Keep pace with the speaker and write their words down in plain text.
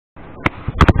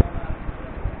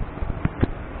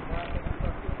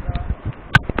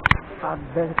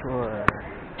adventure.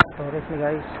 Tourist ni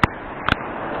guys.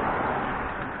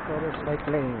 Tourist bike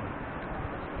lane.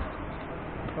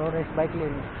 Tourist bike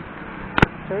lane.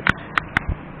 Search.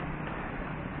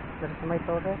 There's my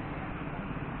tourist.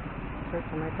 Search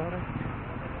my tourist.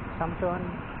 Samson.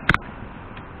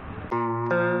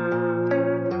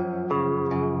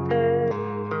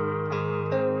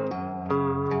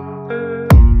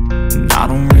 I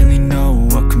don't really know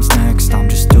what comes next. I'm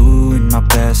just doing my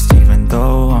best, even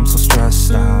though I'm so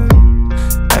stressed out.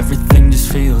 Everything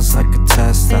just feels like a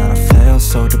test that I fail,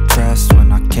 so depressed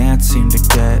when I can't seem to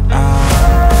get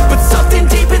out. But something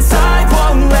deep inside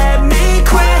won't let me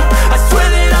quit. I swear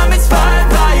that I'm inspired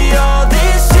by all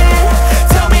this shit.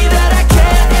 Tell me that I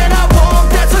can and I won't.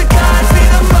 That's what guides me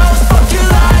the most. Fuck your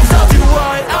lies, I'll do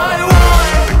what I want.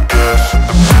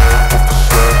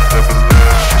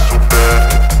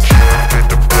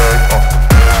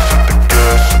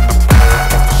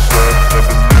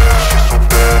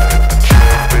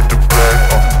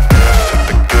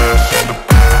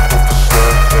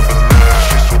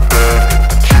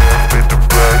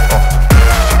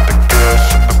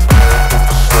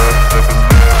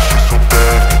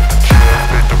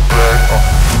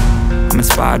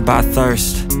 Inspired by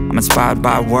thirst, I'm inspired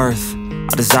by worth.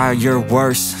 I desire your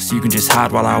worst, so you can just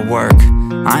hide while I work.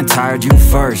 I ain't tired, you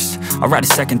first. I'll write a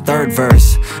second, third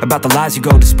verse about the lies you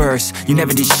go disperse. You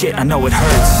never did shit, I know it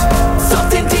hurts.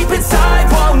 Something deep inside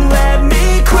won't let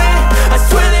me quit. I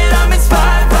swear that I'm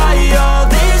inspired by all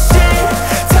this shit.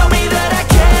 Tell me that I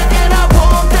can and I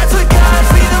won't. That's what guides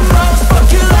me the most.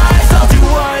 Fuck your lies, I'll do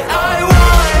what I want.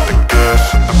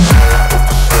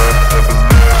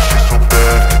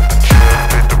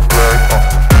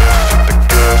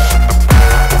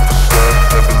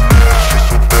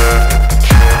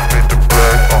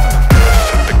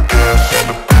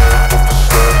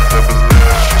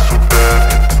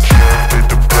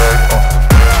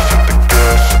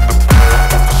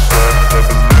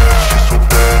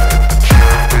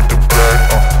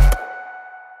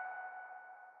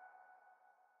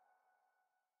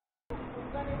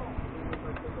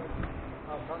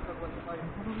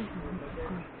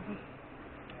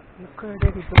 Buka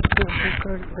dari tutup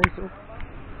buka guys,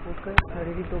 buka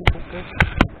dari tutup buka.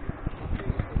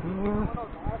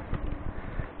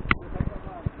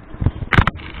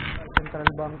 Central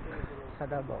Bank sa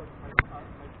Davao.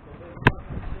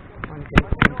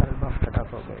 Central Bank sa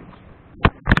Davao guys.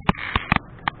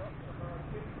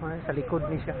 Ay, sa likod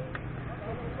ni siya.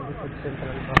 Sa likod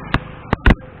Central Bank.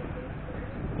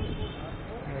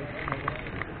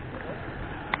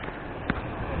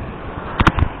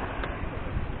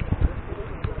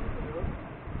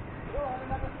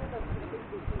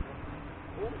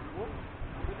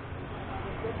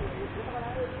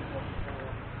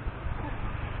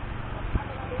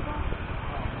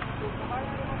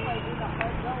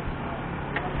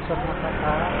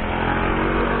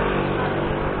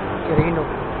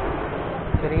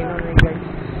 Kirino na guys.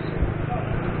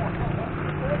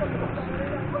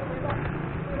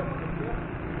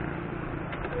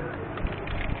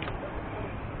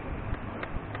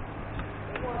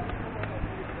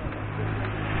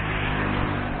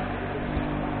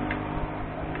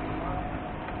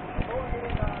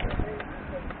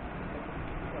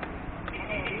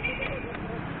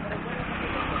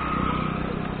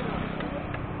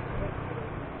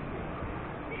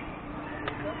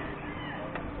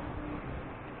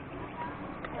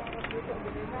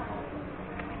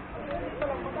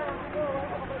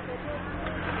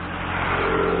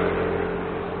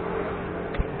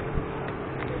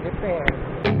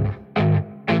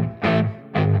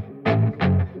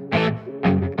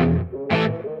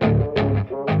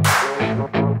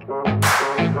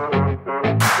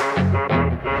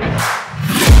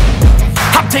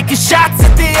 Taking shots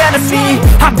at the enemy.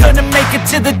 I'm gonna make it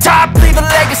to the top, leave a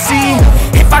legacy.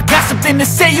 If I got something to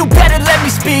say, you better let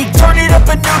me speak. Turn it up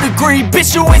a new degree,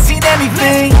 bitch, you ain't seen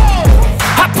anything.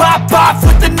 I pop off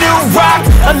with the new rock,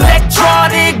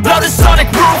 electronic, blow the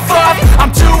sonic roof up.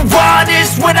 I'm too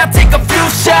honest when I take a few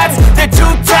shots. They're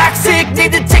too toxic,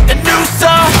 need to take a new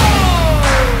song.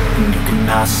 And you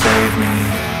cannot save me,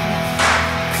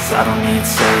 cause I don't need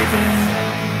saving.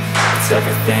 It's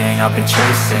everything I've been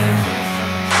chasing,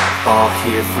 all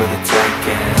here for the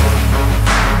taking.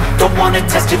 Don't wanna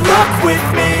test your luck with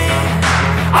me,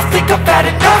 I think I've had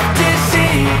enough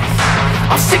disease.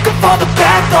 I'm sick of all the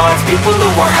bad thoughts, people who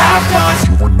are half-nots.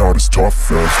 You are not as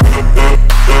tough as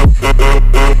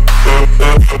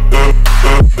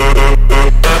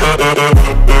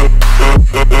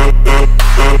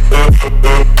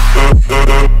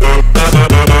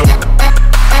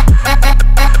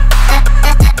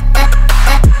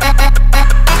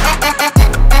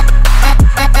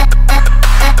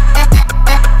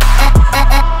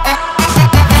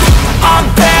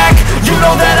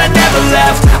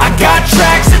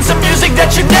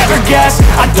never guess.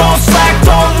 I don't slack,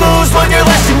 don't lose, learn your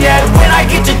lesson yet. When I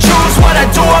get to choose what I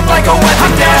do, I'm like a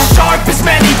weapon. I'm not sharp as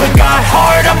many, but got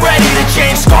heart, I'm ready to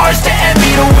change. Scars to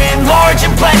envy, to win large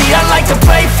and plenty. I like to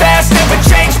play fast, never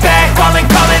change back. Calling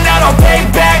out, I'll pay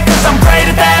back, cause I'm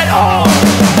great at that. Oh,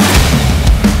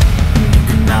 you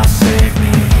cannot save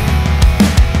me,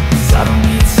 cause I don't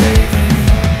need saving.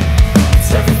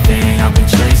 It's everything I've been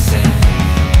chasing,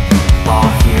 all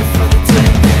here for the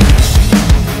taking.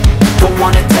 Don't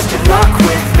wanna test your luck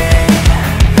with me,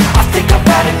 I think I've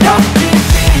had enough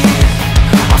defeat.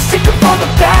 I'm sick of all the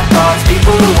bad thoughts,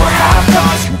 people who were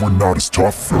half-nots. You were not as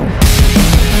tough though.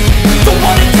 Don't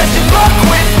wanna test your luck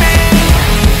with me,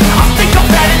 I think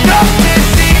I've had enough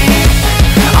deceit.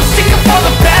 I'm sick of all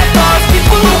the bad thoughts,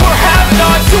 people who were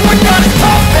half-nots, who were not as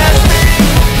tough as me.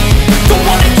 Don't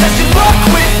wanna test your luck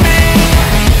with me,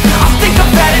 I think I've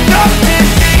had enough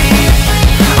deceit.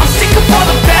 I'm sick of all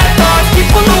the bad thoughts,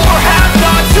 people who were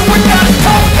half-nots, who were not as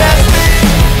tough as me.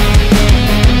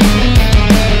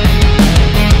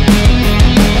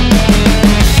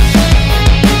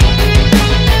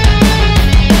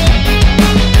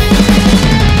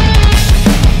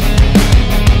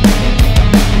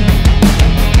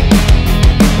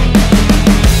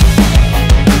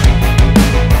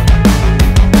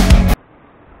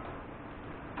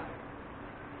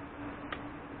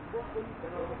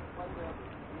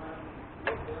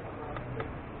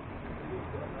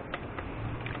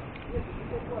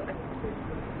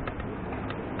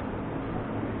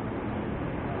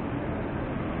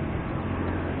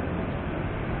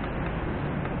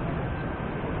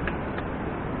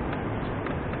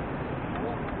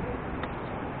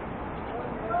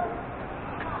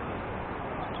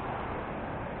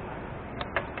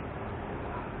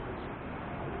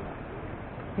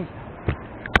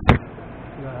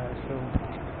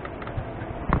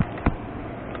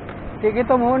 Sige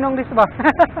tumunong Dismas.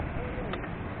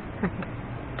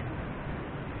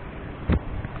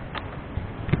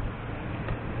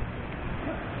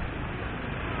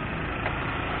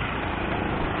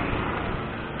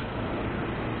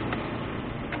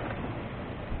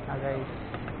 Guys,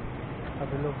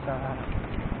 pagulog sa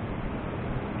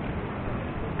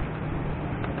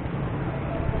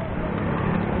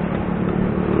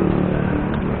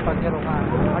Bankerohan.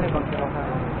 Ano Bankerohan?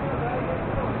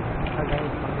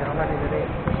 Guys, Bankerohan dire.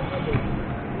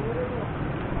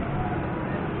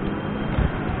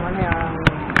 Ano yang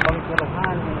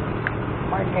Bankerohan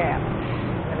market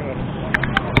dire.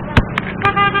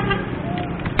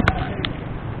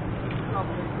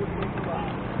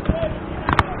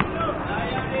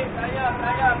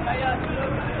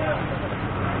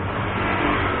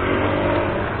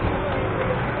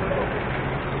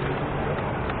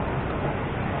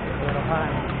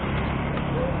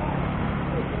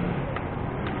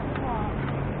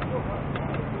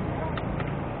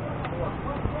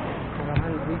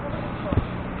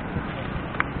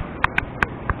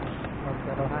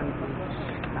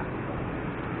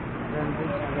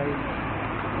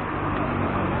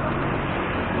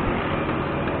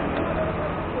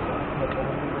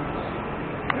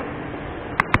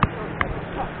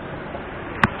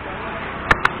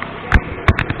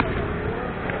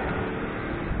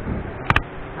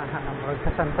 Sa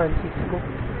San Francisco.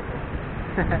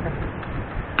 200.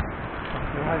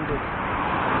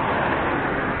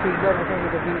 Siga na siya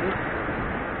yung gabi.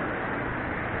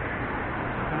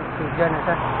 Siga na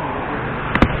siya.